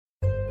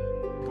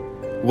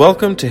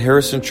Welcome to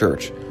Harrison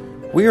Church.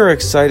 We are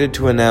excited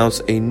to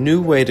announce a new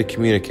way to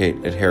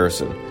communicate at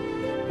Harrison.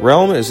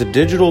 Realm is a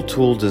digital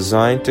tool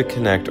designed to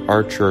connect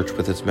our church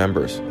with its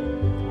members.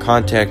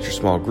 Contact your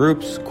small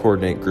groups,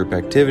 coordinate group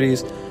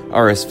activities,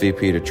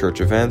 RSVP to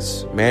church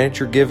events, manage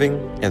your giving,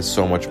 and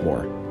so much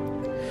more.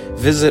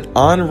 Visit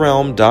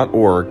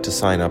onrealm.org to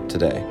sign up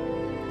today.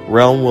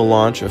 Realm will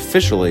launch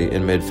officially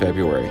in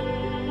mid-February.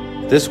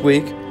 This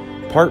week,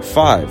 Part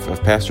 5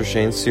 of Pastor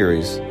Shane's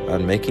series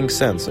on making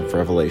sense of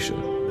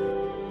Revelation.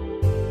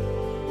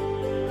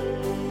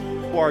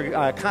 We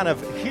are kind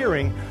of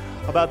hearing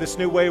about this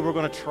new way we're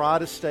going to try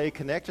to stay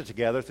connected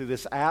together through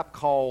this app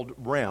called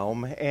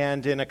Realm.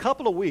 And in a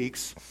couple of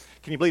weeks,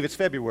 can you believe it's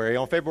February?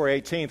 On February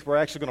 18th, we're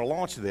actually going to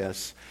launch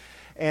this.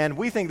 And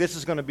we think this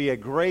is going to be a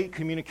great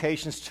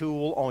communications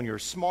tool on your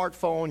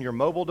smartphone, your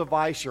mobile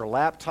device, your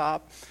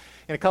laptop.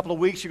 In a couple of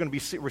weeks, you're going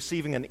to be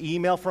receiving an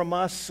email from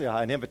us,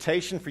 an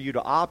invitation for you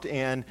to opt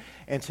in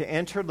and to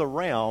enter the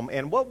Realm.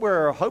 And what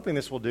we're hoping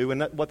this will do,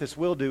 and what this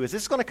will do, is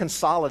it's going to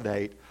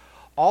consolidate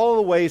all of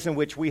the ways in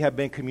which we have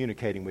been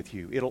communicating with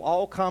you. It'll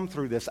all come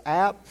through this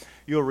app.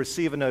 You'll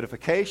receive a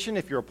notification.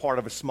 If you're a part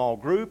of a small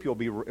group, you'll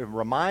be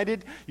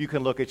reminded. You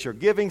can look at your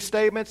giving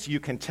statements. You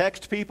can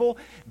text people.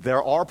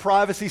 There are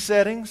privacy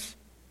settings.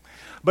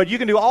 But you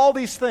can do all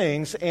these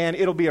things, and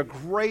it'll be a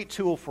great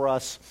tool for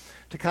us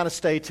to kind of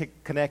stay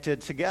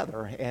connected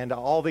together. And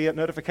all the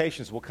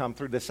notifications will come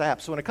through this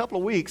app. So in a couple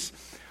of weeks,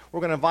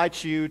 we're going to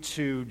invite you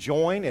to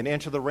join and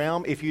enter the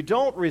Realm. If you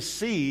don't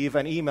receive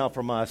an email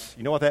from us,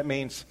 you know what that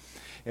means?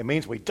 It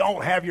means we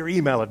don't have your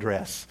email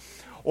address,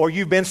 or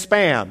you've been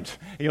spammed,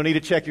 and you'll need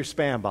to check your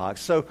spam box.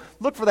 So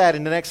look for that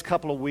in the next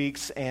couple of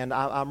weeks, and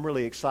I'm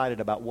really excited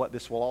about what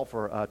this will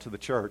offer to the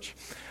church.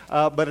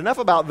 But enough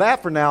about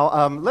that for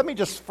now. Let me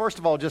just, first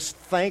of all, just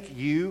thank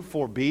you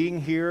for being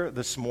here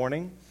this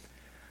morning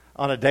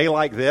on a day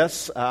like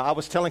this. I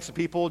was telling some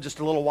people just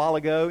a little while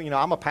ago,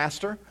 I'm a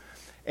pastor,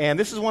 and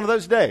this is one of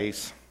those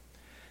days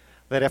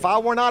that if I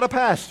were not a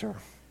pastor,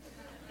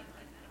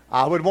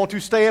 I would want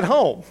to stay at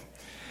home.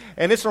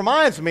 And this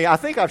reminds me, I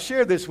think I've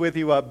shared this with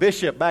you,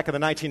 Bishop back in the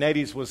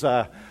 1980s was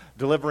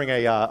delivering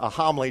a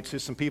homily to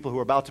some people who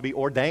were about to be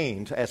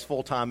ordained as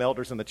full-time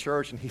elders in the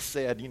church. And he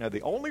said,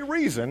 the only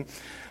reason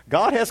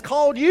God has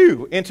called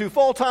you into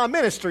full-time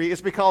ministry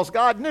is because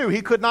God knew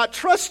He could not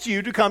trust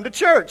you to come to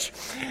church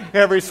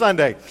every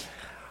Sunday.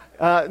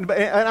 And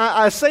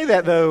I say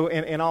that, though,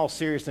 in all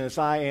seriousness.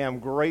 I am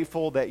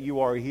grateful that you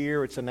are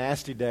here. It's a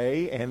nasty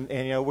day, and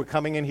we're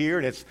coming in here,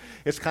 and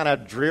it's kind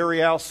of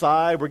dreary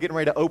outside. We're getting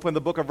ready to open the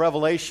book of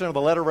Revelation, or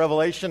the letter of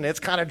Revelation. It's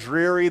kind of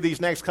dreary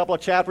these next couple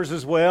of chapters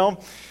as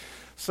well.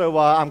 So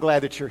I'm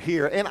glad that you're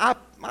here. And I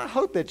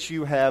hope that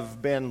you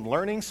have been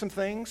learning some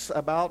things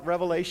about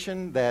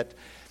Revelation, that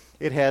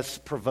it has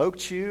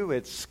provoked you.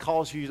 It's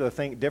caused you to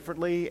think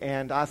differently,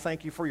 and I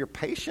thank you for your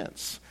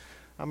patience.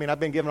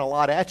 I've been giving a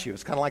lot at you.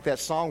 It's kind of like that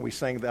song we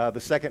sang, the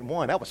second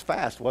one. That was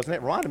fast, wasn't it?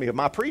 It reminded me of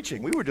my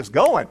preaching. We were just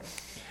going.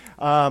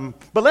 But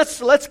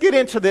let's get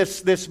into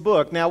this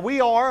book. Now, we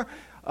are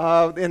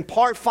in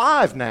part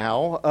 5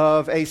 now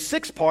of a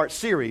 6-part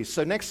series.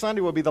 So next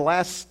Sunday will be the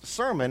last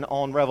sermon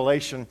on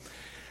Revelation.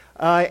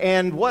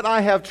 And what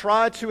I have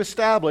tried to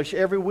establish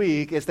every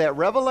week is that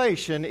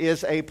Revelation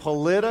is a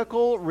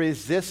political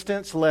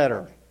resistance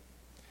letter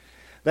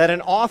that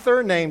an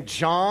author named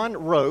John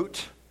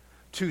wrote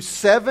to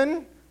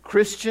 7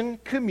 Christian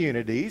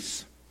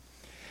communities.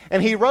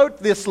 And he wrote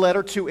this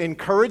letter to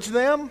encourage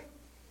them,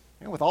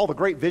 with all the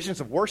great visions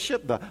of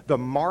worship, the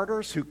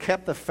martyrs who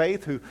kept the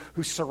faith, who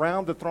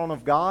surround the throne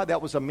of God.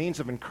 That was a means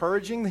of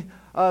encouraging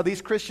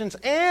these Christians.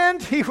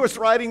 And he was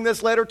writing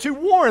this letter to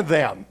warn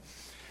them,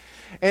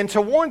 and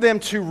to warn them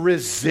to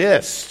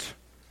resist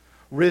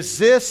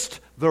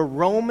the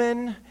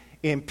Roman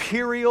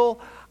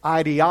imperial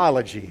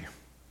ideology.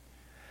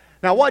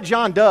 Now, what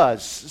John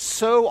does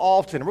so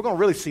often, and we're going to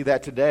really see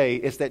that today,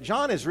 is that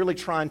John is really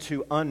trying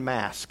to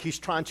unmask. He's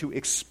trying to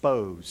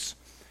expose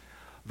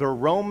the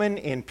Roman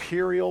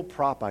imperial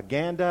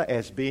propaganda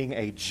as being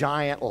a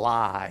giant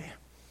lie.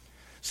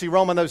 See,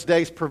 Rome in those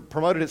days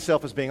promoted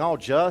itself as being all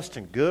just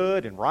and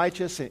good and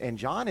righteous, and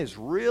John is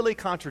really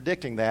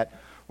contradicting that.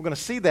 We're going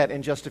to see that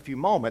in just a few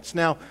moments.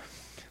 Now,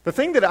 the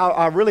thing that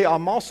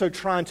I'm also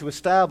trying to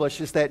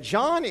establish is that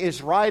John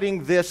is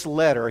writing this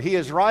letter. He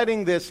is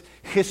writing this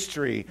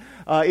history.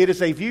 It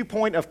is a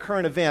viewpoint of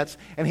current events,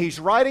 and he's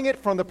writing it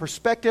from the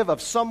perspective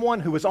of someone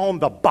who is on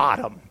the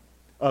bottom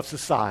of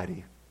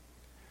society.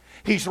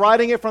 He's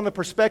writing it from the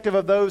perspective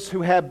of those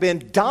who have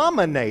been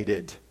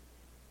dominated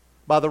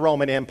by the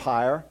Roman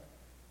Empire.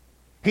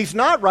 He's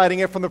not writing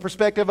it from the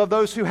perspective of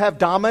those who have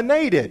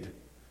dominated.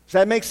 Does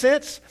that make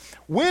sense?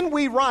 When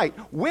we write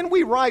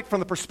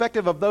from the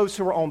perspective of those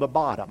who are on the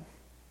bottom,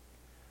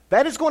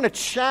 that is going to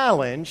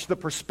challenge the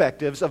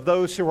perspectives of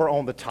those who are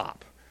on the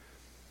top.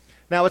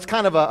 Now, it's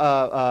kind of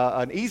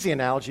an easy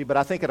analogy, but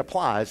I think it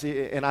applies.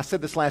 And I said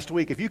this last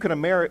week. If you can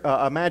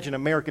imagine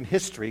American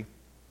history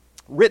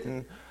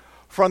written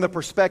from the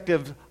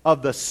perspective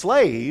of the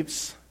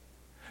slaves,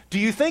 Do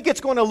you think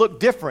it's going to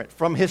look different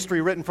from history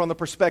written from the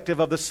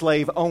perspective of the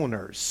slave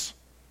owners?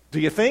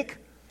 Do you think?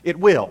 It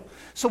will.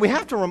 So we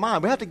have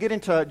to get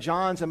into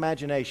John's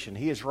imagination.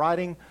 He is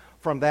writing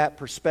from that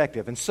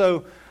perspective. And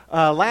so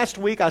last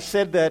week I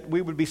said that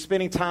we would be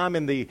spending time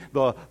in the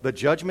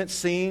judgment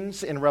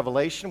scenes in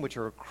Revelation, which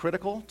are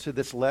critical to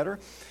this letter.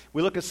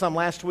 We looked at some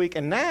last week,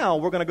 and now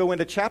we're going to go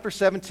into chapter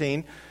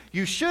 17.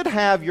 You should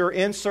have your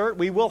insert.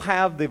 We will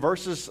have the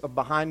verses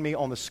behind me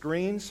on the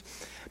screens.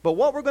 But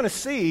what we're going to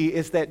see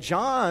is that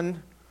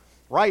John,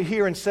 right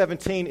here in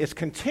 17, is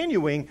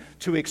continuing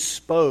to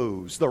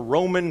expose the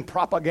Roman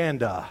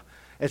propaganda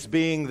as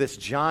being this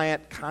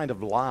giant kind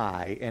of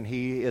lie, and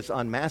he is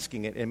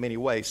unmasking it in many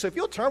ways. So if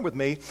you'll turn with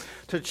me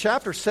to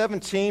chapter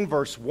 17,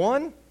 verse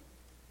 1,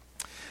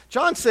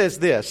 John says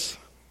this,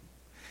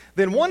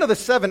 "Then one of the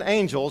 7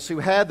 angels who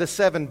had the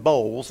 7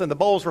 bowls," and the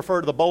bowls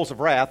refer to the bowls of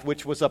wrath,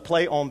 which was a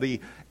play on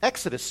the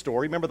Exodus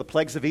story. Remember the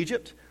plagues of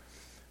Egypt?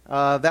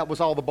 That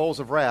was all the bowls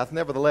of wrath.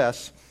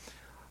 Nevertheless,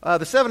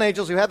 the 7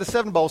 angels who had the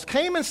 7 bowls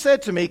came and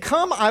said to me,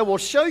 "Come, I will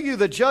show you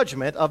the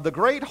judgment of the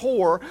great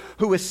whore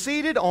who is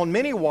seated on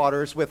many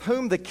waters, with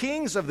whom the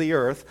kings of the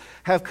earth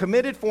have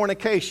committed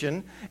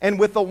fornication, and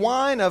with the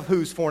wine of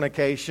whose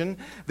fornication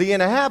the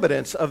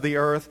inhabitants of the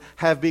earth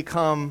have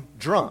become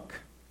drunk."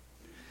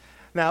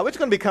 Now, it's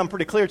going to become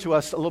pretty clear to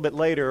us a little bit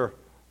later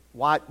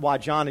why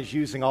John is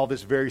using all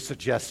this very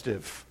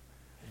suggestive,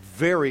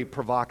 very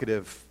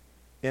provocative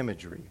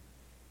imagery.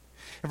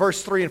 In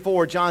verse 3 and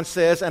 4, John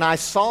says, "And I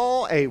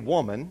saw a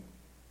woman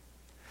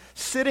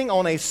sitting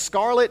on a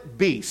scarlet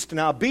beast."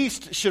 Now, a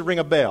beast should ring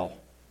a bell.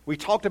 We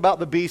talked about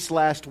the beast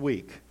last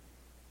week.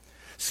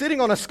 Sitting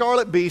on a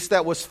scarlet beast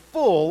that was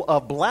full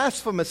of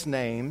blasphemous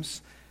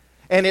names,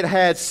 and it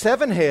had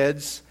 7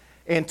 heads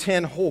and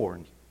 10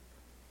 horns.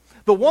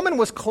 The woman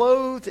was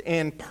clothed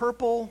in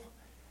purple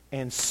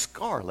and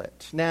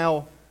scarlet.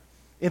 Now,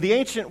 in the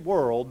ancient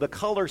world, the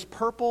colors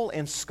purple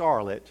and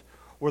scarlet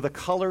were the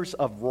colors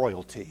of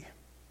royalty.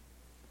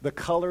 The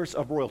colors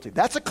of royalty.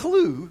 That's a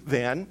clue,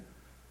 then,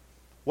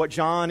 what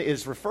John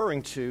is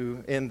referring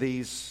to in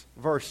these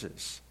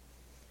verses.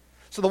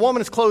 So the woman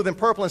is clothed in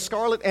purple and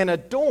scarlet and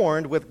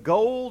adorned with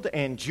gold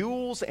and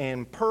jewels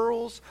and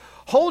pearls,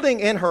 holding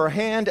in her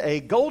hand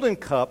a golden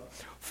cup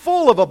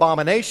full of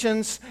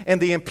abominations and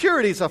the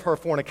impurities of her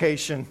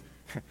fornication.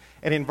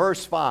 And in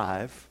verse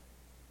 5,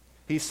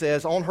 he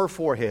says, on her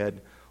forehead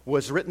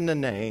was written the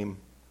name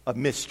of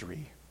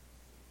mystery,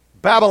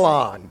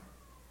 Babylon,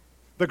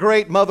 the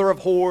great mother of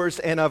whores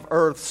and of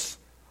earth's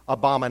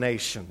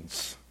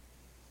abominations.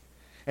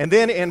 And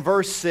then in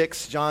verse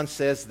 6, John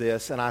says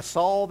this, "And I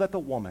saw that the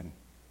woman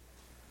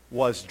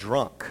was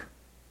drunk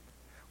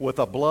with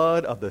the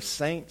blood of the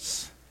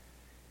saints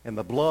and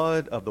the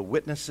blood of the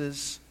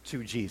witnesses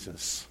to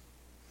Jesus."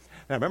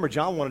 Now remember,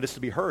 John wanted this to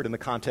be heard in the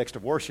context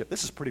of worship.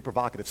 This is pretty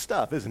provocative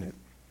stuff, isn't it?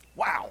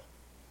 Wow.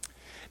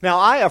 Now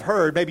I have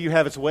heard, maybe you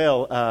have as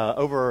well,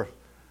 over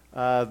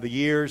the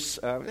years,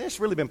 it's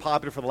really been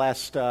popular for the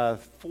last 400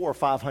 or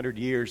 500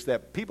 years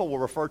that people will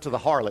refer to the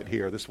harlot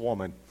here, this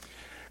woman.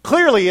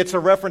 Clearly, it's a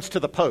reference to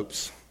the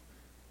popes.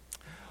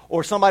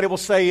 Or somebody will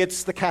say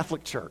it's the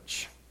Catholic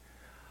Church.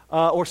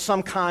 Or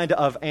some kind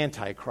of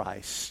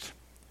antichrist.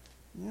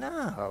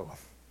 No.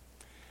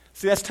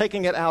 See, that's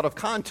taking it out of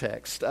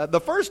context.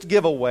 The first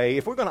giveaway,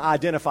 if we're going to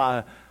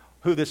identify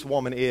who this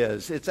woman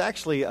is, it's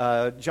actually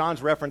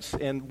John's reference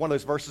in one of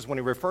those verses when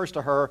he refers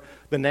to her,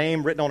 the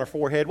name written on her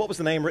forehead. What was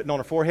the name written on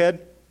her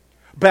forehead?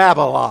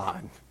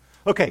 Babylon.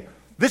 Okay,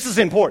 this is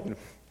important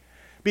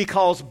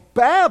because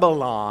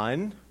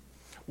Babylon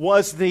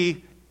was the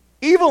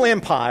evil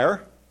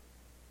empire,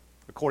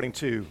 according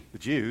to the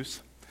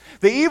Jews,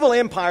 the evil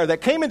empire that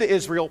came into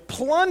Israel,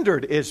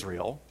 plundered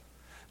Israel,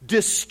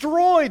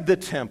 destroyed the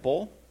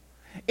temple,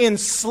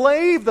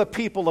 enslaved the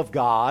people of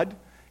God,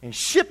 and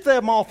shipped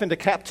them off into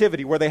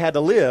captivity where they had to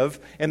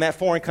live in that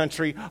foreign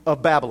country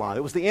of Babylon.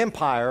 It was the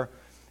empire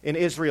in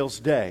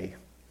Israel's day.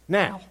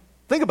 Now,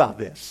 think about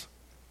this.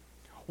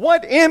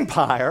 What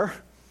empire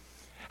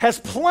has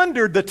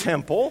plundered the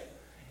temple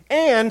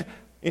and,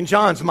 in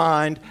John's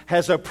mind,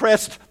 has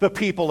oppressed the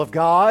people of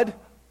God?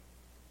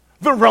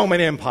 The Roman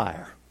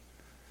Empire.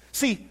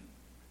 See,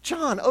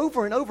 John,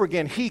 over and over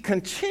again,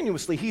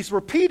 he's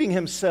repeating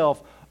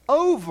himself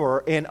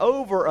over and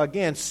over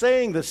again,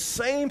 saying the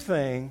same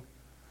thing,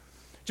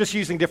 just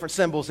using different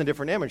symbols and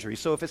different imagery.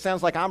 So if it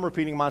sounds like I'm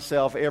repeating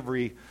myself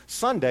every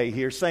Sunday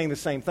here, saying the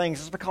same things,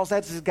 it's because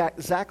that's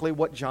exactly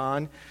what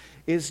John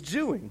is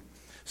doing.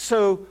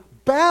 So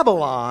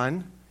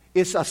Babylon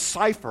is a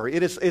cipher.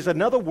 It is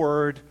another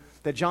word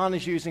that John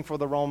is using for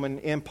the Roman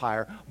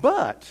Empire.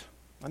 But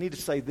I need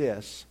to say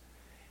this.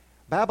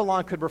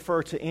 Babylon could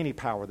refer to any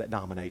power that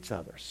dominates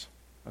others.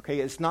 Okay,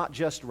 it's not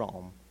just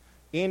Rome.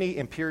 Any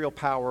imperial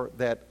power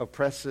that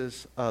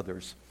oppresses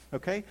others.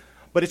 Okay?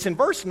 But it's in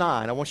verse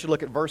 9. I want you to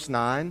look at verse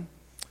 9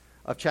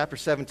 of chapter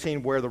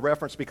 17 where the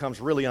reference becomes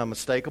really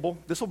unmistakable.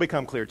 This will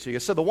become clear to you.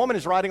 So the woman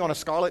is riding on a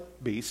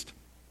scarlet beast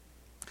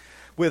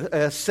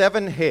with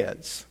 7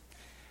 heads.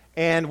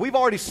 And we've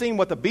already seen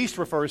what the beast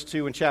refers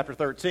to in chapter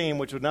 13,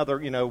 which is another,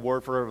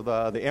 word for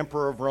the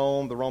emperor of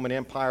Rome, the Roman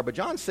Empire. But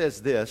John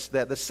says this,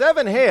 that the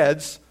 7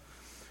 heads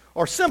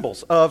are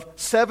symbols of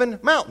 7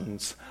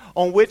 mountains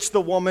on which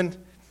the woman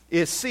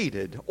is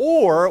seated.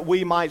 Or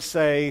we might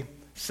say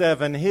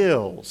 7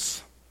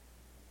 hills.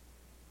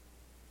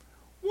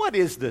 What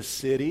is the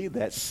city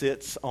that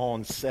sits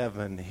on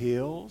 7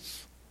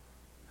 hills?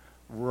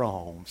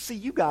 Rome. See,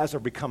 you guys are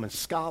becoming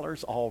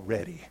scholars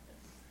already.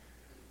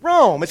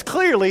 Rome is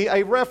clearly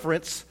a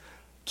reference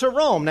to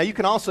Rome. Now, you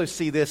can also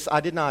see this. I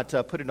did not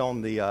put it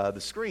on the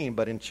screen,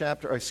 but in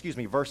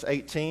verse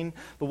 18,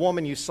 the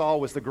woman you saw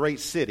was the great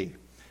city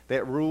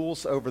that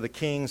rules over the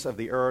kings of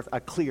the earth.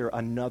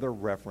 Another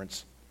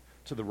reference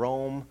to the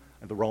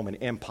Roman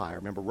Empire.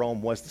 Remember,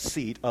 Rome was the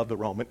seat of the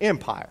Roman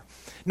Empire.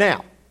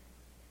 Now,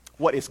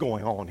 what is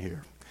going on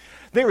here?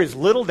 There is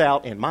little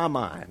doubt in my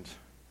mind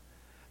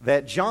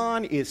that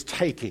John is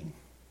taking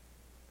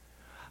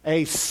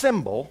a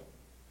symbol,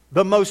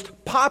 the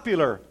most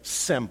popular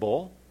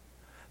symbol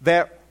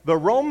that the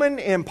Roman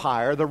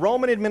Empire, the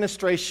Roman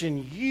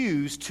administration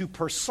used to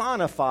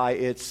personify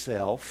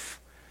itself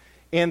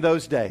in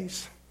those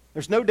days.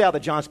 There's no doubt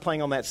that John's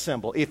playing on that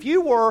symbol. If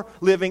you were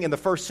living in the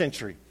first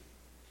century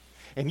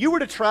and you were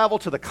to travel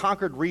to the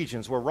conquered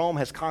regions where Rome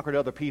has conquered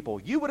other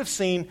people, you would have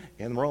seen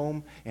in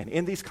Rome and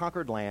in these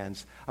conquered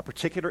lands a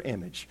particular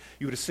image.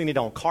 You would have seen it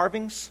on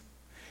carvings.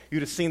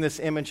 You'd have seen this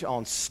image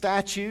on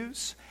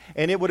statues,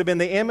 and it would have been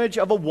the image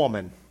of a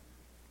woman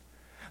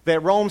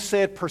that Rome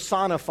said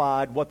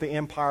personified what the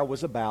empire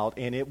was about,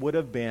 and it would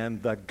have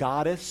been the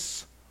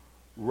goddess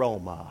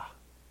Roma.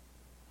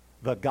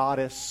 The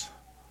goddess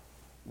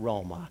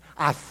Roma.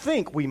 I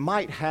think we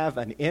might have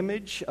an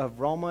image of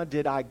Roma.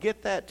 Did I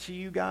get that to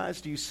you guys?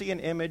 Do you see an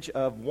image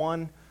of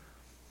one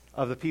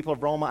of the people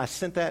of Roma? I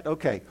sent that?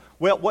 Okay.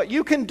 Well, what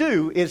you can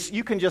do is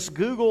you can just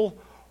Google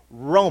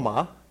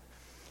Roma,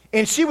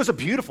 and she was a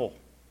beautiful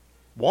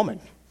woman.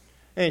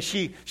 And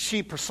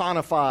she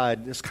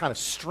personified this kind of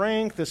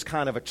strength, this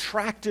kind of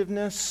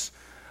attractiveness,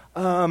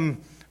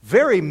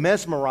 very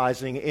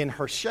mesmerizing in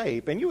her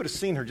shape. And you would have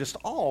seen her just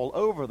all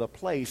over the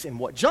place. And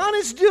what John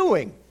is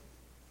doing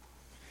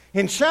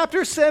in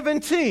chapter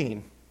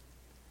 17,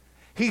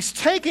 he's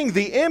taking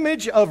the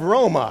image of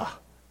Roma,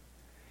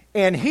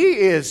 and he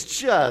is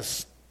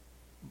just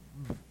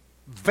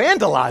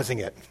vandalizing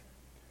it.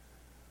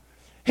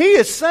 He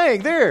is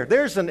saying,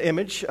 there's an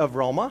image of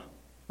Roma,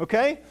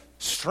 okay?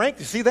 Strength,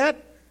 you see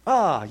that?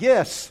 Ah,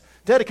 yes,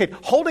 dedicated,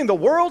 holding the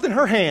world in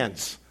her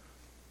hands,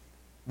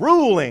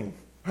 ruling,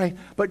 right?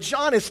 But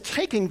John is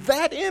taking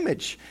that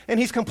image and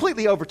he's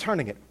completely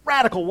overturning it,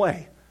 radical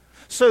way.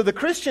 So the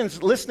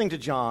Christians listening to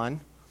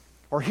John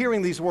or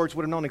hearing these words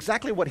would have known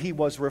exactly what he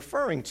was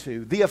referring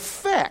to. The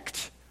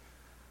effect,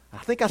 I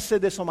think I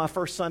said this on my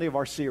first Sunday of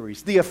our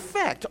series, the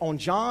effect on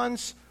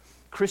John's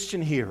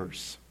Christian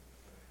hearers,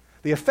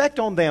 the effect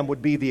on them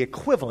would be the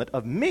equivalent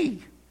of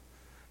me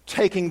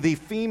taking the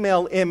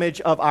female image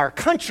of our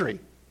country,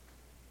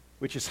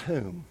 which is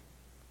whom?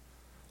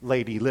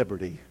 Lady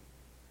Liberty,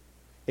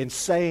 and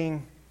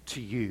saying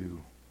to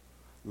you,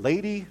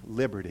 Lady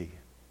Liberty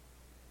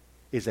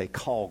is a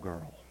call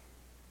girl.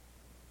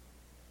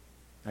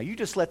 Now you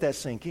just let that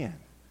sink in.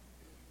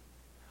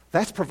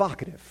 That's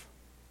provocative.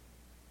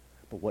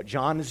 But what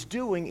John is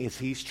doing is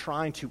he's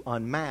trying to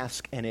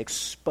unmask and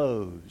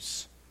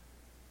expose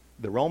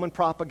the Roman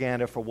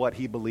propaganda for what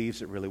he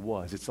believes it really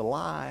was. It's a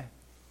lie.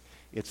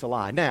 It's a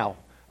lie. Now,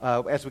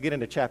 as we get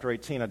into chapter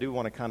 18, I do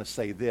want to kind of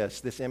say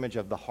this image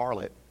of the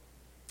harlot.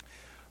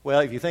 Well,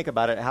 if you think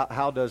about it,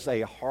 how does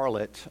a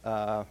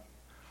harlot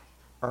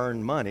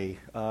earn money?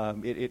 A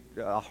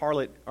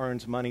harlot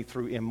earns money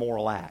through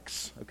immoral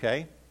acts,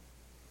 okay?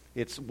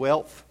 It's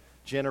wealth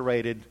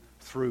generated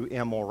through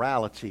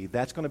immorality.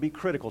 That's going to be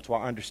critical to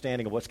our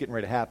understanding of what's getting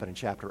ready to happen in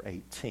chapter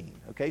 18,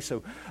 okay?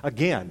 So,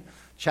 again,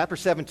 chapter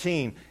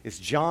 17 is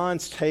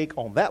John's take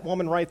on that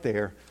woman right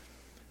there,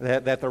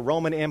 that the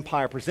Roman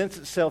Empire presents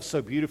itself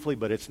so beautifully,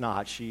 but it's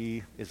not.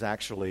 She is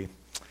actually a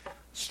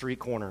street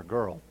corner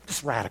girl.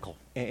 Just radical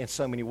in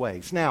so many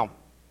ways. Now,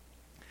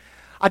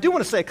 I do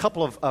want to say a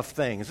couple of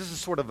things. This is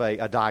sort of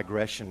a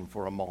digression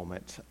for a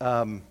moment.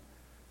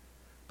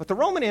 But the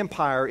Roman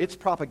Empire, its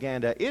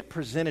propaganda, it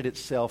presented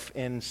itself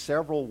in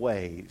several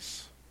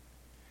ways.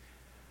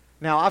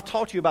 Now, I've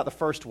talked to you about the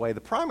first way.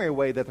 The primary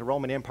way that the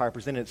Roman Empire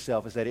presented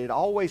itself is that it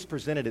always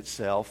presented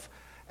itself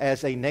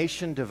as a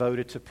nation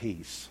devoted to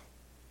peace.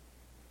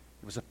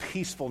 It was a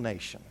peaceful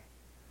nation.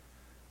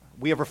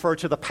 We have referred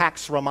to the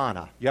Pax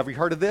Romana. You ever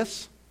heard of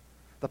this?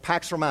 The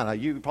Pax Romana.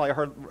 You probably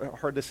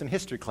heard this in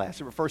history class.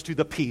 It refers to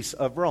the peace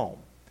of Rome.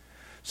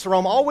 So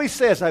Rome always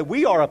says that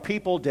we are a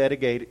people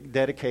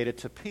dedicated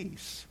to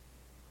peace.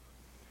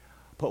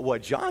 But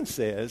what John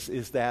says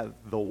is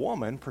that the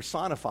woman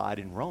personified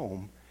in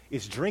Rome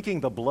is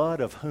drinking the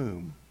blood of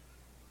whom?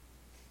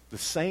 The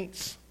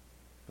saints,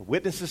 the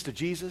witnesses to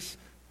Jesus.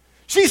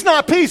 She's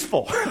not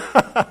peaceful.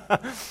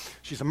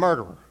 She's a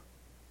murderer.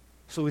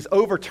 So he's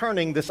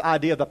overturning this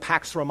idea of the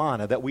Pax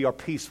Romana, that we are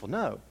peaceful.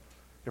 No,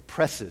 it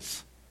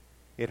oppresses.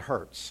 It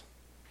hurts.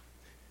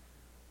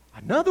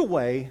 Another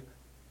way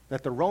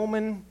that the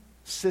Roman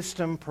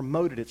system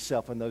promoted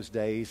itself in those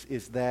days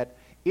is that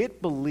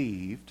it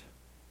believed,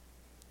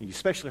 and you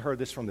especially heard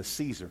this from the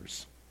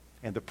Caesars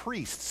and the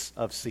priests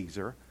of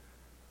Caesar,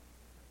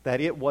 that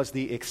it was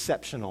the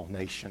exceptional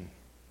nation.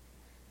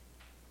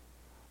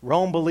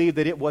 Rome believed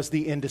that it was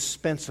the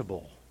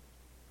indispensable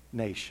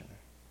nation.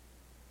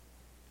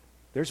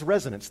 There's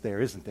resonance there,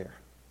 isn't there?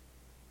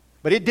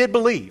 But it did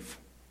believe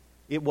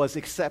it was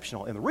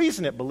exceptional. And the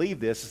reason it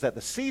believed this is that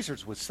the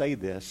Caesars would say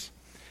this,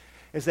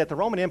 is that the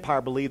Roman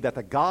Empire believed that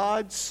the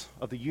gods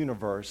of the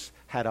universe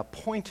had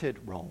appointed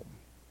Rome,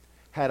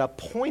 had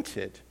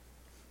appointed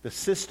the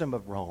system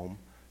of Rome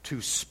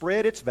to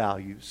spread its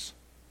values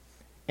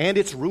and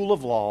its rule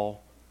of law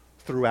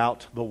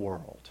throughout the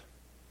world.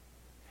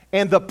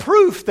 And the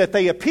proof that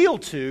they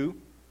appealed to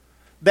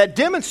that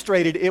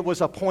demonstrated it was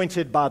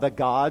appointed by the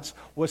gods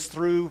was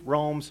through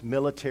Rome's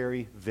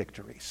military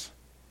victories.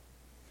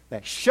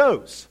 That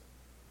shows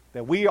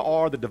that we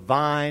are the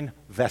divine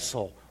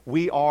vessel.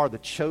 We are the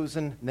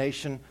chosen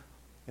nation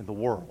in the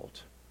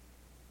world.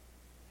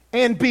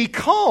 And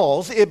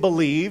because it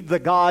believed the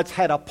gods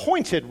had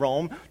appointed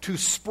Rome to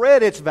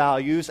spread its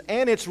values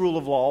and its rule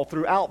of law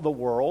throughout the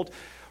world,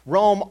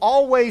 Rome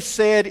always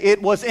said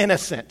it was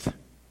innocent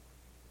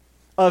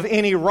of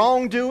any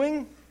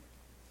wrongdoing,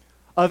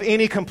 of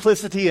any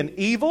complicity in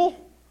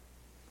evil,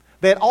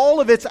 that all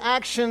of its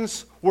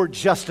actions were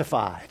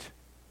justified.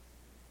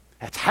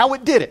 That's how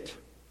it did it.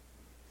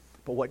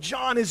 But what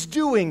John is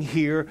doing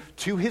here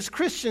to his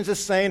Christians is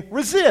saying,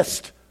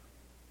 resist.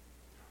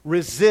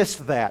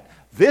 Resist that.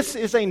 This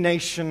is a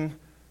nation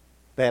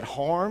that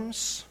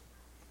harms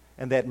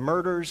and that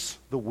murders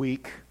the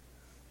weak,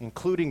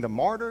 including the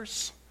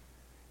martyrs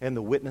and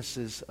the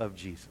witnesses of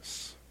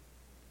Jesus.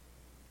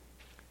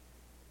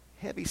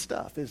 Heavy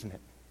stuff, isn't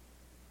it?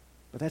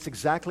 But that's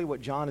exactly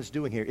what John is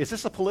doing here. Is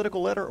this a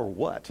political letter or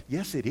what?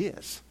 Yes, it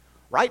is.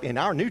 Right in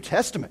our New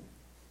Testament.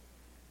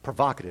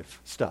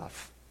 Provocative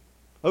stuff.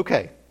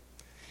 Okay.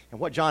 And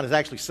what John is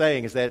actually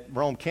saying is that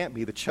Rome can't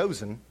be the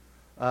chosen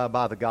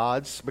by the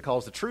gods,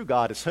 because the true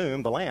God is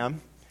whom? The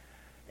Lamb.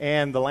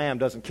 And the Lamb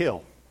doesn't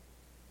kill.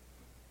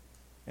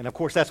 And of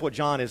course, that's what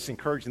John is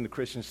encouraging the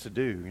Christians to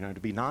do, to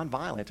be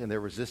nonviolent in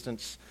their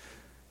resistance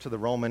to the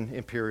Roman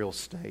imperial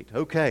state.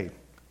 Okay.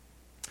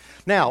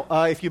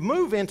 Now, if you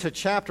move into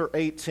chapter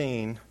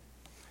 18,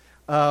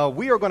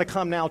 we are going to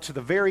come now to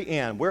the very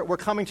end. We're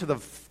coming to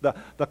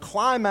the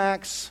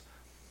climax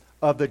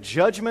of the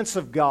judgments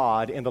of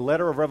God in the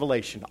letter of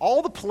Revelation.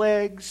 All the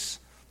plagues,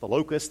 the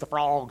locusts, the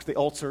frogs, the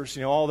ulcers,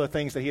 all the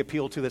things that he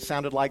appealed to that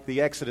sounded like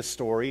the Exodus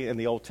story in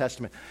the Old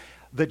Testament.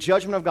 The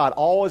judgment of God,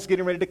 all is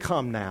getting ready to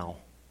come now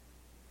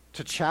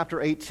to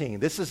chapter 18.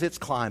 This is its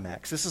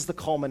climax. This is the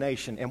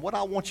culmination. And what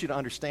I want you to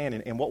understand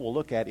and what we'll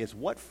look at is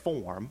what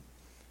form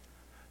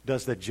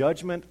does the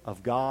judgment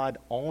of God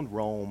on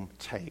Rome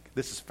take?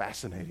 This is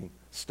fascinating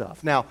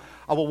stuff. Now,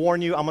 I will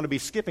warn you, I'm going to be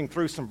skipping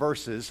through some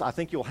verses. I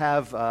think you'll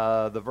have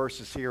the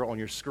verses here on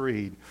your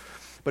screen.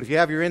 But if you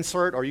have your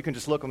insert, or you can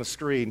just look on the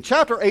screen.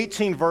 Chapter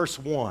 18, verse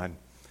 1. I'm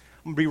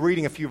going to be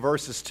reading a few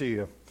verses to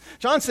you.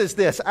 John says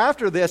this,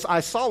 "After this,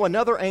 I saw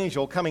another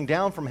angel coming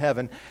down from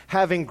heaven,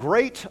 having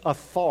great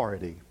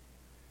authority."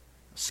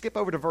 Skip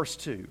over to verse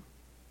 2.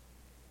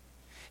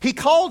 "He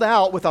called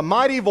out with a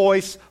mighty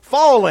voice,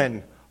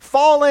 'Fallen!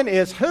 Fallen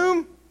is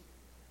whom?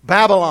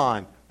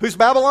 Babylon.'" Who's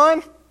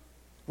Babylon?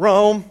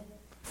 Rome.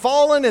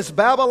 "Fallen is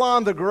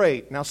Babylon the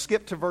Great." Now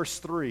skip to verse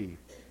 3.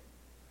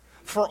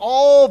 "For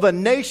all the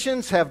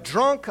nations have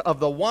drunk of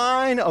the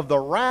wine of the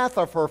wrath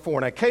of her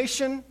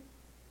fornication."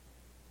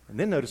 And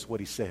then notice what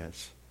he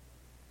says.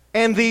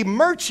 "And the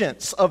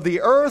merchants of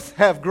the earth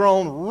have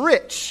grown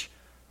rich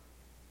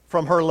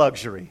from her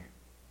luxury."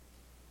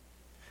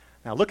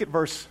 Now look at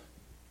verse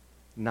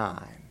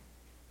 9.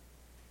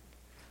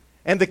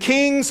 "And the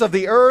kings of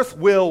the earth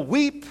will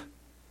weep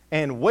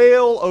and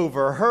wail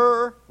over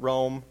her,"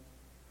 Rome,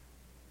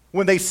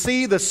 "when they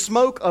see the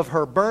smoke of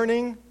her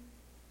burning.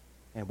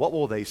 And what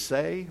will they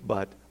say?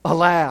 But,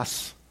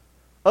 alas,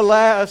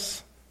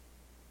 alas,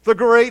 the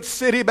great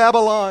city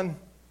Babylon,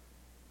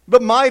 the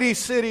mighty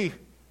city,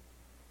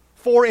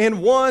 for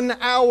in 1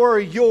 hour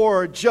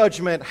your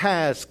judgment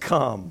has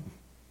come."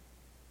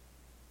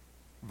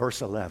 Verse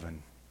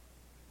 11.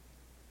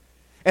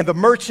 "And the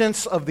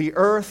merchants of the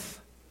earth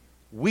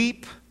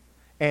weep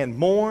and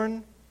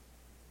mourn,"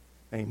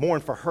 and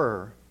mourn for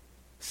her,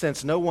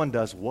 "since no one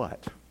does"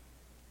 what?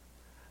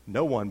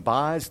 No one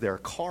buys their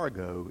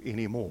cargo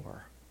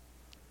anymore.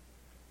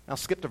 Now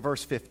skip to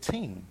verse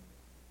 15.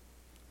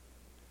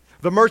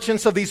 "The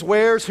merchants of these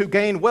wares who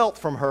gain wealth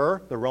from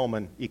her," the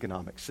Roman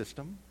economic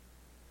system,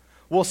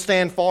 "will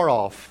stand far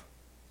off,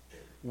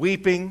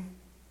 weeping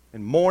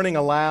and mourning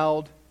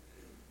aloud,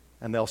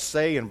 and they'll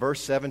say," in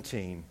verse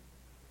 17,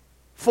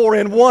 "For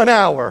in 1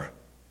 hour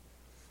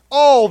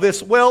all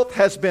this wealth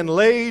has been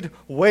laid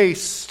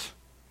waste."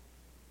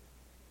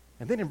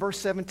 And then in verse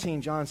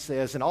 17, John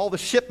says, "And all the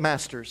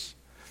shipmasters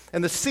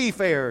and the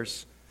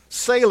seafarers,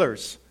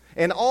 sailors,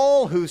 and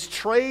all whose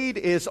trade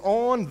is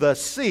on the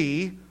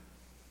sea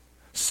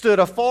stood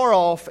afar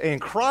off and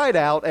cried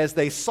out as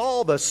they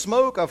saw the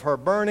smoke of her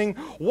burning,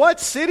 "What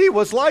city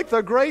was like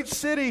the great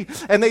city?"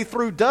 And they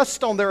threw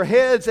dust on their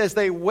heads as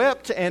they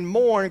wept and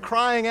mourned,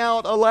 crying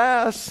out,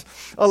 "Alas,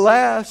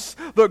 alas,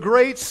 the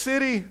great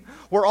city,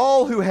 where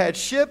all who had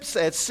ships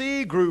at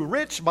sea grew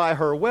rich by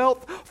her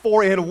wealth,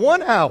 for in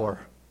 1 hour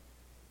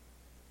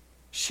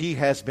she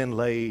has been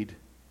laid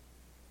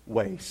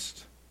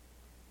waste."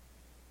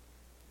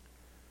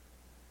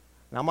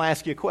 Now I'm going to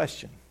ask you a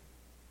question.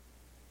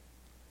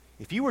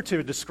 If you were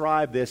to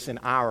describe this in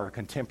our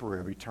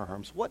contemporary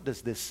terms, what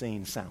does this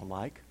scene sound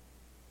like?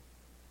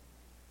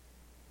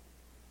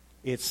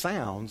 It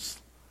sounds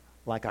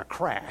like a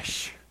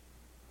crash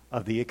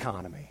of the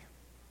economy.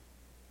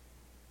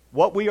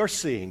 What we are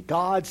seeing,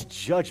 God's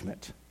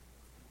judgment,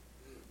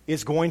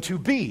 is going to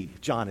be,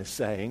 John is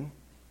saying,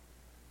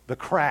 the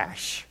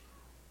crash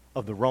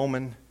of the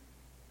Roman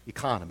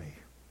economy.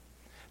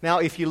 Now,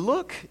 if you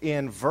look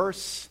in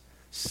verse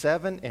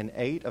 7 and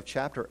 8 of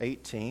chapter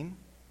 18,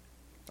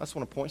 I just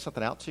want to point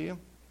something out to you.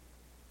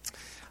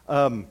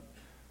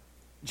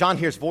 John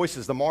hears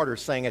voices, the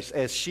martyrs, saying,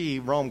 as she,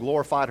 Rome,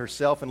 glorified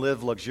herself and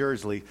lived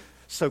luxuriously,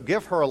 so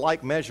give her a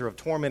like measure of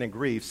torment and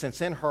grief,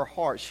 since in her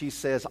heart she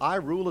says, "I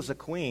rule as a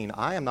queen,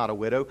 I am not a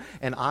widow,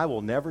 and I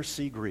will never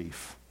see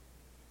grief."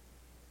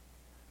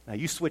 Now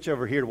you switch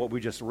over here to what we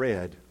just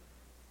read.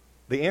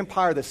 The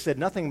empire that said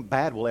nothing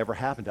bad will ever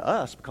happen to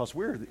us because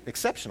we're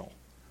exceptional.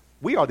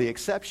 We are the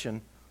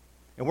exception.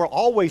 And we'll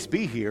always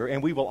be here,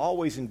 and we will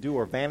always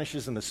endure,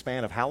 vanishes in the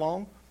span of how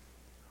long?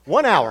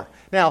 1 hour.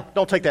 Now,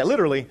 don't take that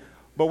literally,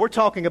 but we're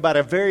talking about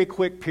a very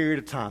quick period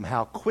of time.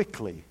 How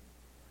quickly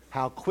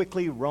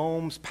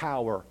Rome's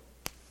power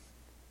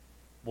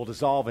will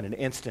dissolve in an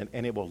instant,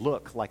 and it will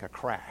look like a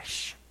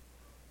crash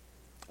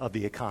of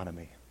the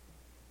economy.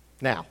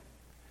 Now,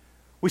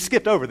 we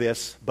skipped over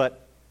this,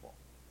 but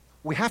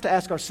we have to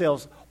ask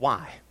ourselves,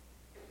 why?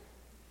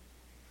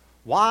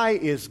 Why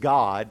is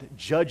God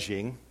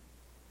judging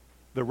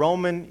the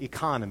Roman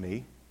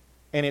economy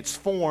and its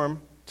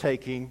form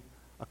taking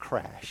a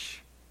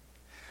crash?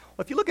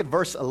 Well, if you look at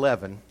verse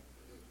 11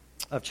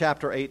 of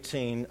chapter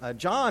 18,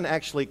 John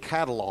actually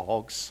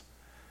catalogs,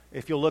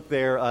 if you'll look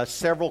there,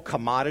 several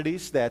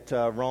commodities that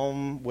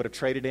Rome would have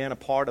traded in, a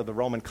part of the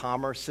Roman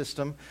commerce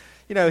system.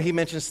 You know, he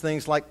mentions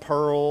things like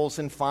pearls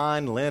and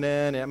fine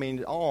linen,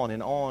 on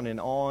and on and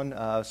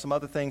on. Some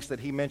other things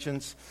that he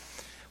mentions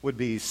would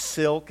be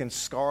silk and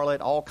scarlet,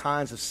 all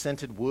kinds of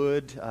scented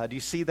wood. Do you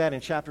see that in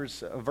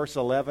verse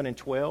 11 and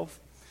 12?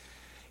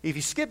 If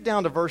you skip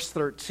down to verse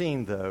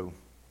 13, though,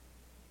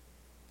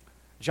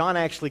 John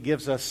actually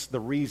gives us the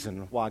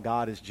reason why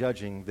God is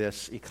judging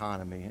this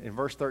economy. In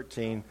verse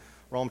 13,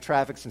 Rome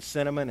traffics in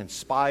cinnamon and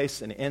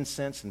spice and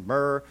incense and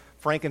myrrh,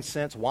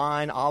 frankincense,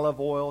 wine, olive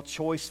oil,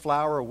 choice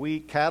flour,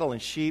 wheat, cattle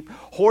and sheep,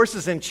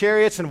 horses and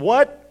chariots, and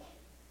what?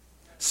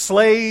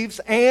 Slaves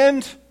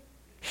and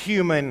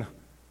human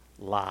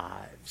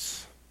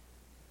lives.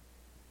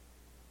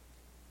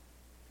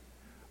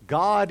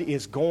 God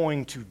is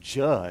going to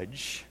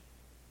judge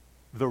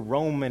the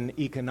Roman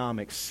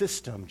economic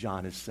system,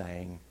 John is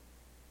saying,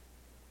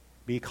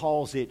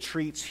 because it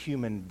treats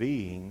human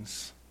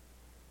beings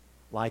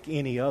like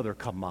any other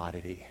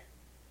commodity.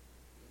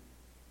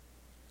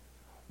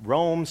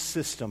 Rome's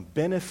system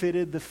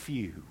benefited the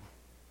few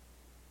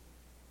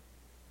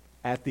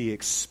at the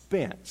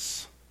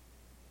expense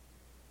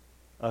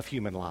of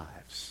human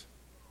lives.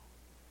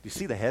 Do you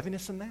see the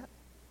heaviness in that?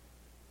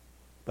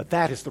 But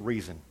that is the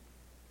reason.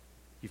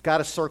 You've got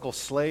to circle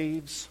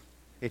slaves,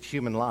 it's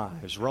human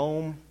lives.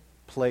 Rome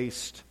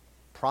placed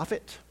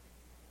profit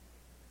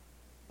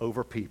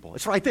over people.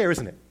 It's right there,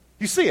 isn't it?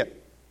 You see it.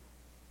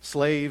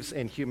 Slaves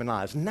and human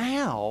lives.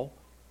 Now,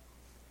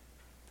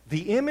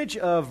 the image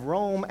of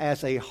Rome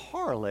as a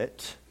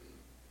harlot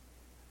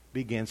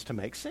begins to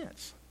make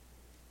sense.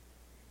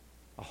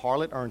 A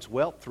harlot earns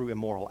wealth through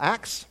immoral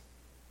acts.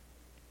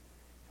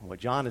 And what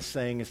John is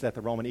saying is that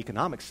the Roman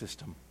economic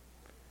system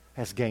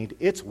has gained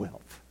its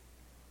wealth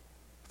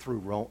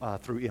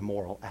through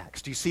immoral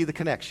acts. Do you see the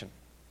connection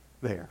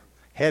there?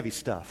 Heavy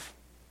stuff.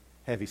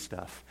 Heavy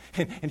stuff.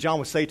 And John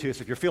would say to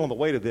us, if you're feeling the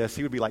weight of this,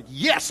 he would be like,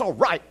 yes, all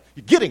right,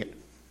 you're getting it.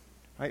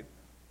 Right?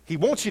 He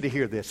wants you to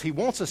hear this. He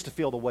wants us to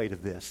feel the weight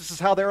of this. This is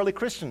how the early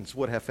Christians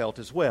would have felt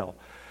as well.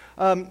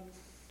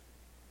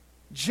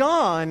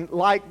 John,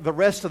 like the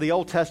rest of the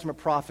Old Testament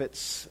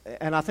prophets,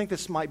 and I think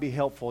this might be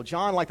helpful,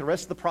 John, like the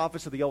rest of the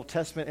prophets of the Old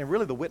Testament, and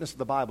really the witness of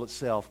the Bible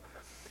itself,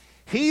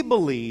 he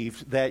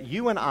believed that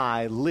you and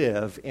I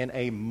live in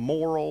a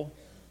moral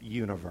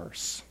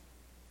universe.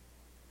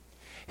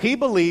 He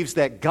believes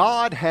that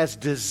God has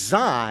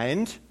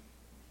designed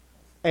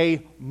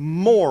a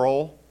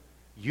moral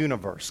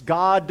universe.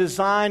 God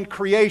designed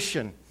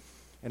creation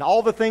and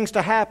all the things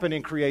to happen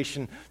in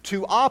creation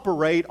to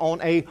operate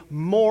on a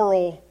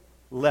moral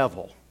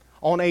level,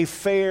 on a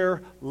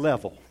fair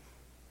level.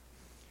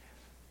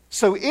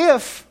 So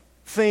if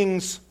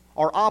things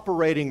are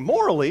operating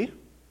morally,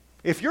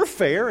 if you're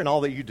fair in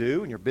all that you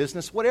do in your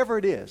business, whatever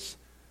it is,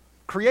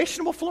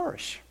 creation will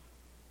flourish.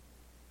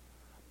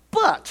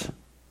 But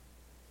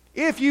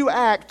if you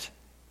act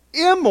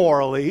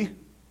immorally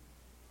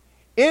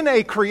in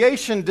a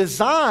creation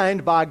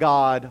designed by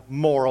God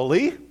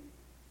morally,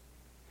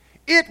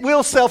 it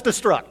will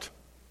self-destruct.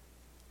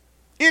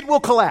 It will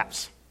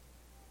collapse.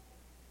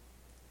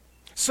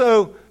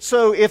 So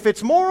if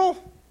it's moral,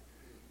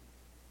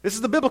 this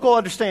is the biblical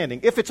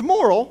understanding. If it's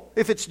moral,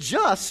 if it's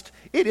just,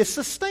 it is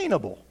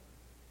sustainable.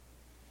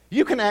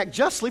 You can act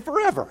justly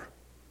forever.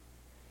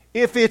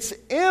 If it's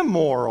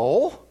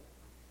immoral,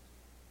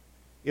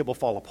 it will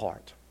fall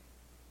apart.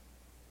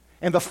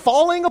 And the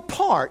falling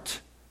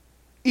apart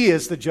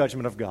is the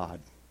judgment of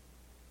God.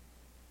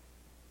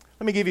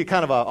 Let me give you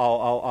kind of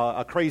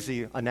a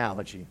crazy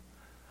analogy.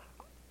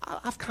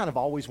 I've kind of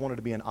always wanted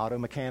to be an auto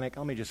mechanic.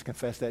 Let me just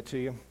confess that to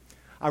you.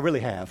 I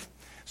really have.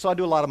 So I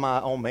do a lot of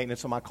my own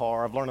maintenance on my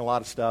car. I've learned a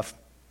lot of stuff.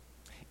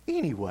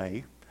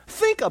 Anyway,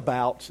 think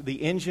about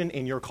the engine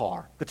in your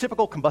car, the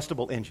typical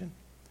combustible engine.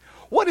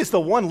 What is the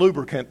one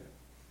lubricant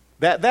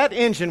that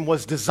engine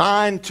was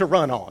designed to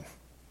run on?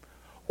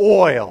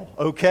 Oil,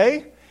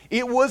 okay?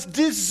 It was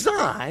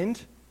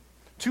designed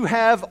to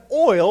have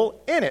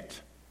oil in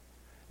it.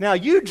 Now,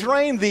 you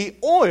drain the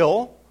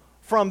oil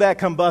from that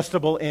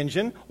combustible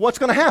engine, what's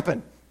going to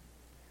happen?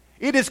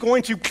 It's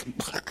going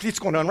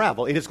to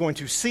unravel. It is going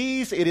to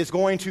seize. It is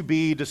going to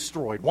be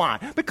destroyed. Why?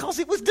 Because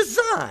it was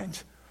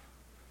designed.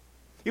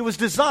 It was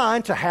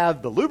designed to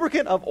have the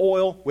lubricant of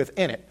oil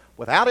within it.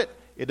 Without it,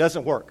 it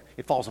doesn't work.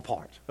 It falls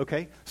apart,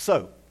 okay?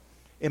 So,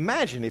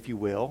 imagine, if you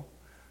will,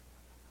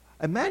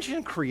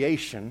 imagine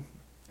creation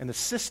and the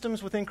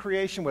systems within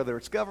creation, whether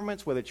it's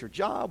governments, whether it's your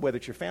job, whether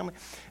it's your family.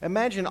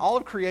 Imagine all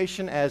of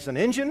creation as an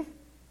engine,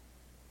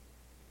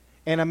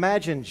 and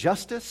imagine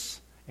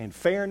justice and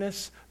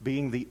fairness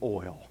being the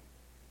oil.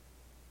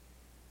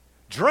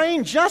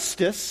 Drain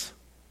justice,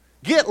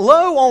 get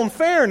low on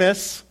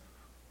fairness,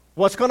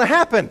 what's going to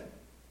happen?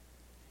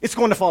 It's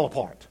going to fall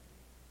apart.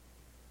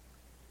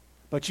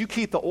 But you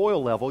keep the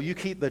oil level, you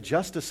keep the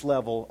justice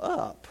level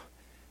up,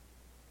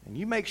 and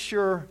you make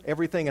sure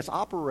everything is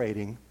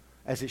operating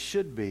as it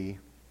should be,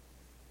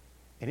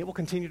 and it will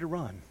continue to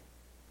run.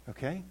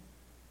 Okay?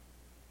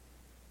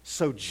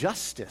 So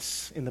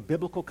justice in the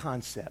biblical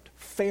concept,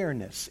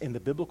 fairness in the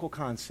biblical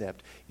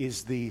concept,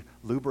 is the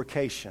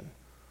lubrication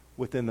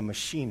within the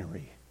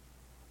machinery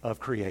of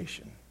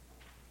creation.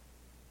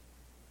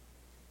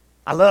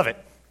 I love it.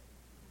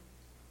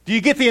 Do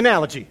you get the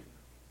analogy?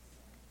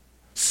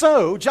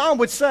 So, John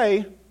would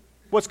say,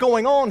 what's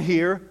going on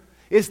here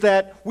is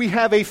that we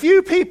have a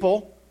few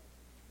people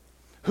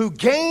who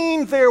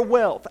gained their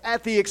wealth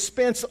at the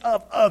expense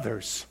of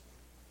others.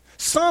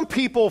 Some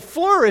people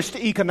flourished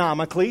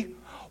economically,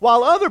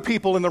 while other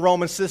people in the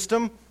Roman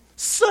system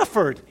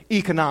suffered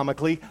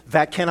economically.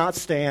 That cannot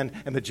stand,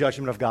 and the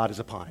judgment of God is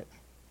upon it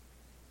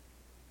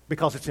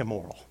because it's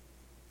immoral.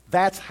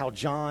 That's how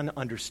John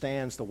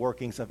understands the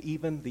workings of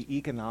even the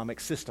economic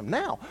system.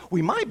 Now,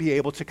 we might be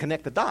able to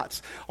connect the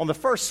dots. On the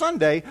first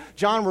Sunday,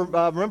 John,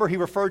 remember he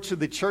referred to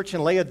the church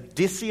in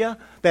Laodicea,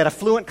 that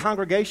affluent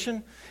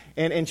congregation?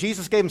 And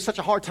Jesus gave them such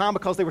a hard time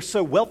because they were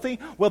so wealthy.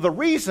 Well, the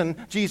reason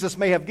Jesus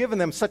may have given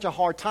them such a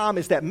hard time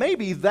is that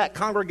maybe that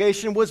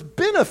congregation was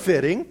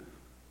benefiting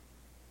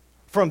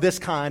from this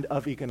kind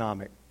of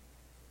economic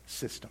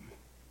system.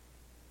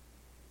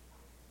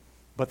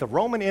 But the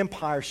Roman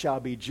Empire shall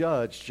be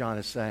judged, John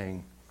is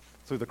saying,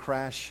 through the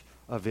crash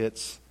of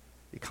its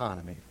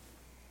economy.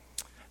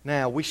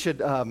 Now, we should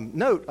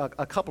note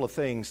a couple of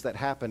things that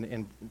happen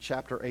in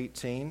chapter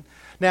 18.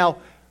 Now,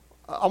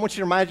 I want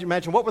you to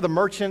imagine what were the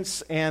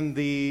merchants and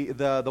the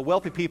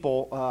wealthy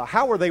people,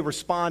 how were they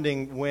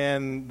responding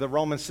when the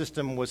Roman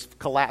system was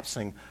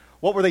collapsing?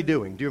 What were they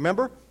doing? Do you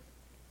remember?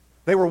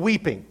 They were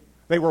weeping.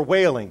 They were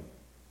wailing.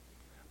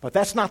 But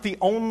that's not the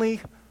only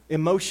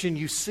emotion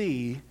you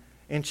see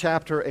in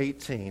chapter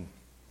 18.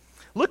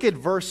 Look at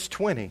verse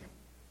 20.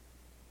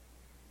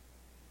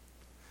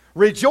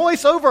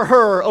 Rejoice over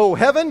her, O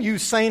heaven, you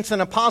saints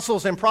and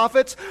apostles and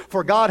prophets,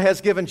 for God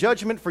has given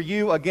judgment for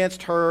you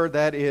against her,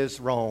 that is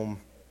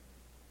Rome.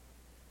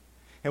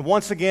 And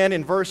once again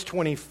in verse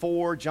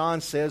 24,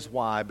 John says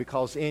why?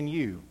 Because in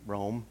you,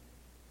 Rome,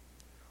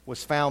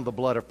 was found the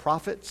blood of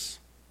prophets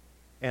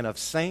and of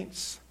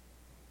saints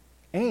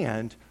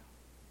and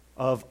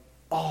of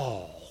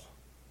all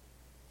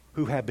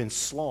who have been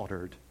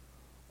slaughtered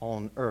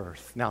on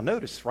earth. Now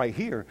notice right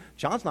here,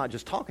 John's not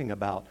just talking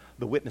about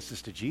the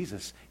witnesses to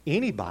Jesus.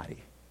 Anybody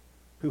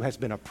who has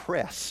been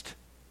oppressed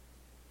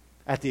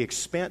at the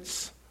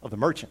expense of the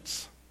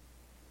merchants,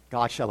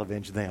 God shall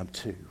avenge them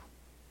too.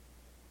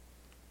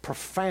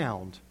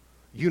 Profound,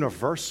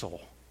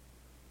 universal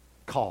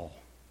call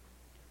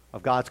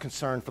of God's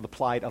concern for the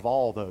plight of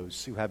all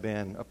those who have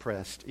been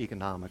oppressed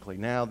economically.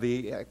 Now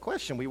the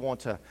question we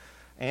want to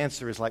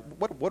answer is like,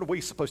 what are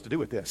we supposed to do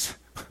with this?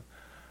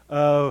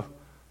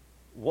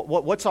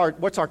 What's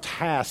our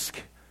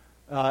task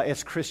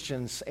as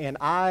Christians? And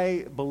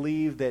I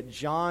believe that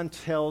John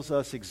tells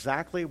us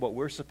exactly what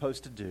we're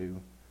supposed to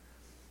do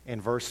in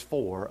verse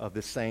 4 of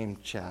the same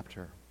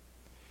chapter.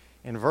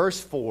 In verse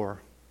 4,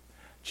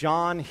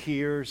 John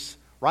hears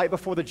right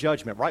before the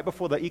judgment, right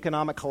before the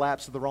economic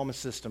collapse of the Roman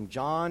system,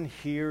 John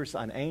hears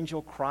an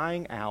angel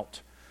crying out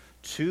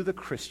to the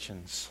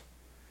Christians.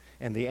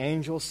 And the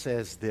angel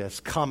says this,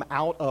 "Come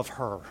out of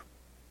her.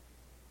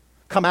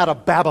 Come out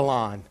of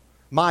Babylon,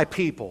 my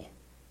people,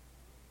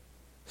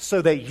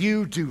 so that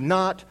you do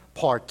not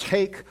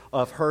partake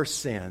of her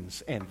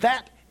sins." And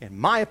that, in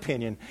my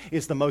opinion,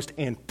 is the most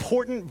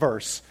important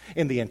verse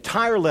in the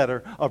entire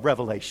letter of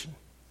Revelation.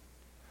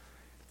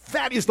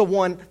 That is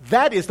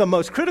the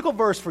most critical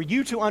verse for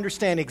you to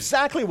understand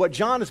exactly what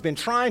John has been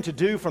trying to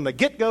do from the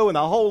get-go in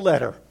the whole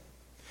letter.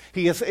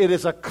 It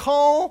is a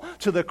call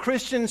to the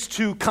Christians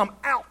to come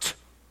out.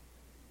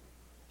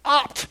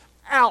 Opt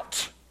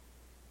out.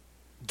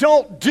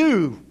 Don't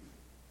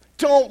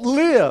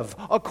live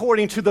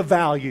according to the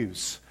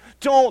values.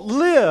 Don't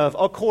live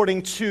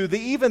according to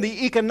even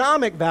the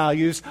economic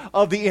values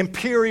of the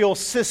imperial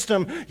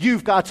system.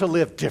 You've got to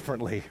live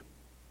differently.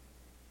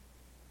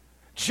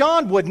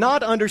 John would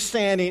not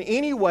understand in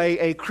any way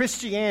a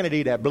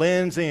Christianity that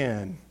blends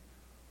in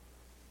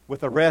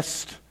with the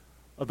rest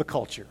of the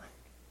culture.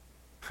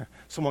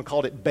 Someone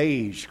called it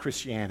beige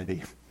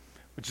Christianity,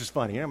 which is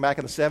funny. Back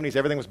in the 70s,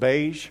 everything was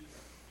beige.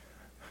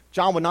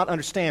 John would not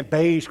understand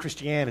beige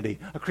Christianity,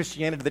 a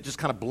Christianity that just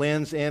kind of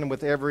blends in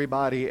with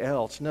everybody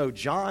else. No,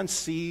 John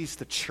sees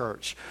the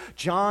church.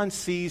 John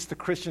sees the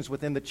Christians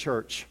within the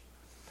church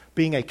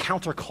being a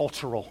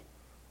countercultural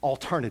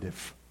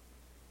alternative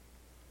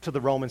to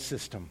the Roman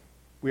system.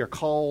 We are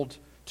called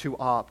to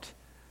opt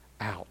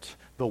out.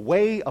 The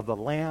way of the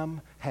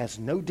Lamb has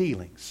no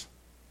dealings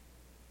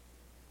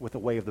with the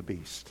way of the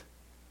beast.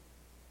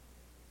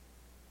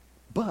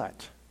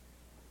 But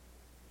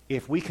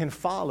if we can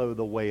follow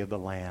the way of the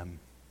Lamb,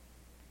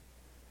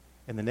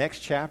 in the next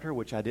chapter,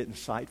 which I didn't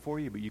cite for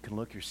you, but you can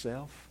look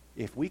yourself,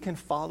 if we can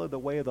follow the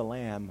way of the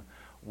Lamb,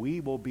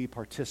 we will be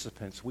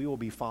participants, we will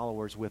be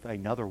followers with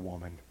another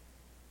woman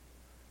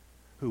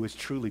who is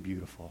truly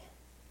beautiful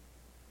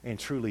and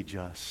truly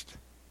just,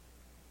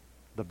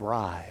 the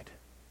bride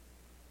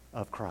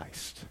of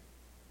Christ.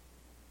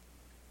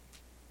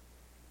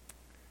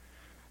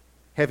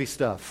 Heavy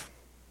stuff.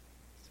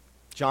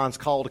 John's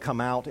call to come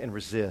out and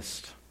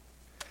resist.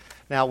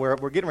 Now, we're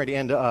getting ready to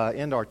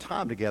end our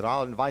time together.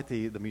 I'll invite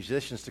the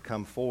musicians to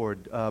come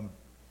forward. But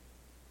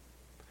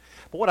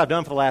what I've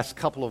done for the last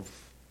couple of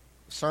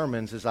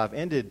sermons is I've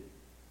ended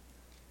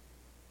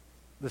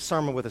the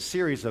sermon with a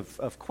series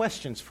of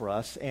questions for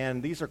us.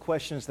 And these are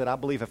questions that I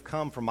believe have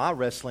come from my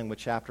wrestling with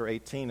chapter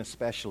 18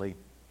 especially.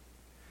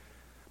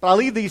 But I'll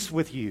leave these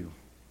with you.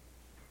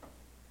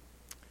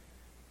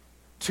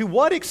 To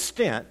what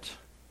extent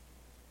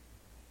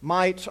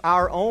might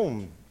our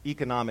own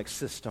economic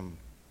system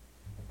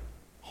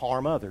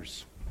harm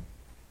others?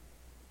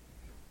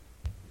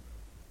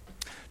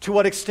 To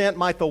what extent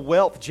might the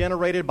wealth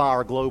generated by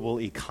our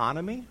global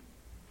economy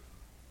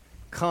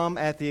come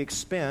at the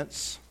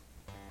expense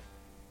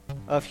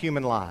of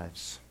human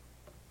lives?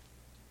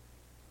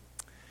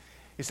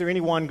 Is there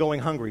anyone going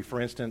hungry,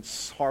 for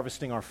instance,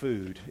 harvesting our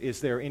food?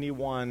 Is there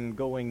anyone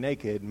going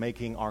naked,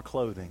 making our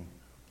clothing?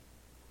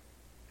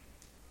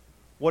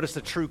 What is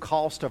the true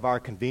cost of our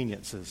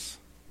conveniences?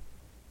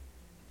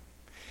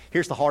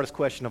 Here's the hardest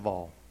question of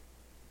all.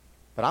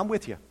 But I'm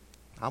with you.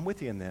 I'm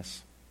with you in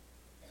this.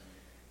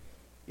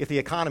 If the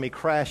economy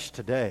crashed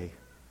today,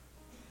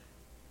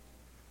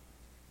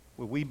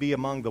 would we be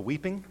among the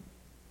weeping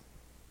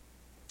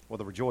or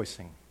the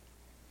rejoicing?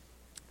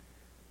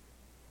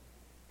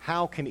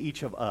 How can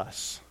each of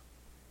us,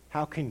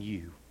 how can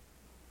you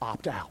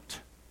opt out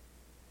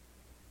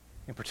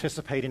and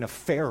participate in a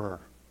fairer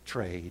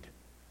trade,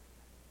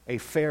 a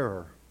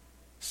fairer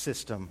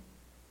system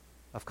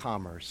of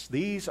commerce?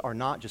 These are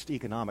not just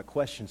economic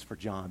questions for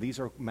John. These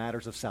are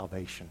matters of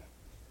salvation.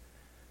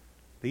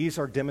 These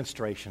are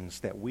demonstrations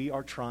that we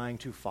are trying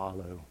to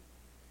follow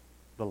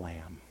the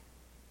Lamb.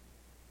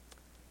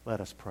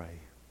 Let us pray.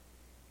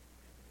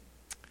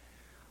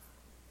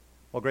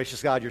 Well,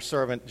 gracious God, your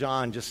servant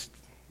John just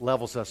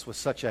levels us with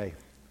such a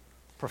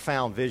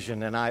profound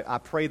vision, and I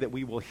pray that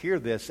we will hear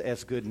this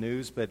as good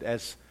news, but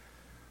as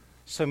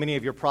so many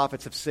of your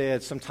prophets have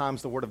said,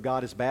 sometimes the Word of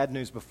God is bad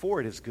news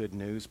before it is good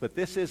news, but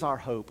this is our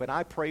hope. And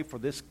I pray for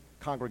this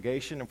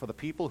congregation and for the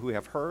people who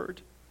have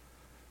heard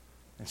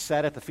and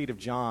sat at the feet of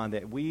John,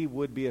 that we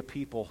would be a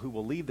people who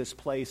will leave this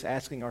place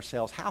asking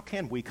ourselves, how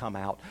can we come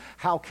out?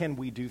 How can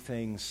we do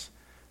things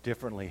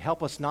differently?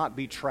 Help us not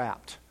be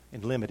trapped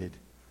and limited,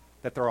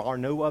 that there are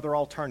no other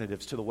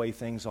alternatives to the way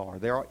things are.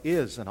 There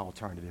is an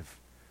alternative.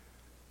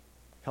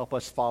 Help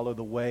us follow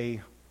the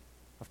way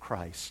of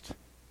Christ,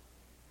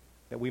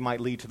 that we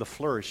might lead to the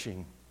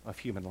flourishing of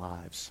human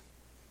lives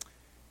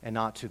and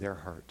not to their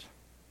hurt.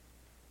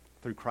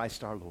 Through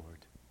Christ our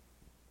Lord.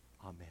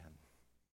 Amen.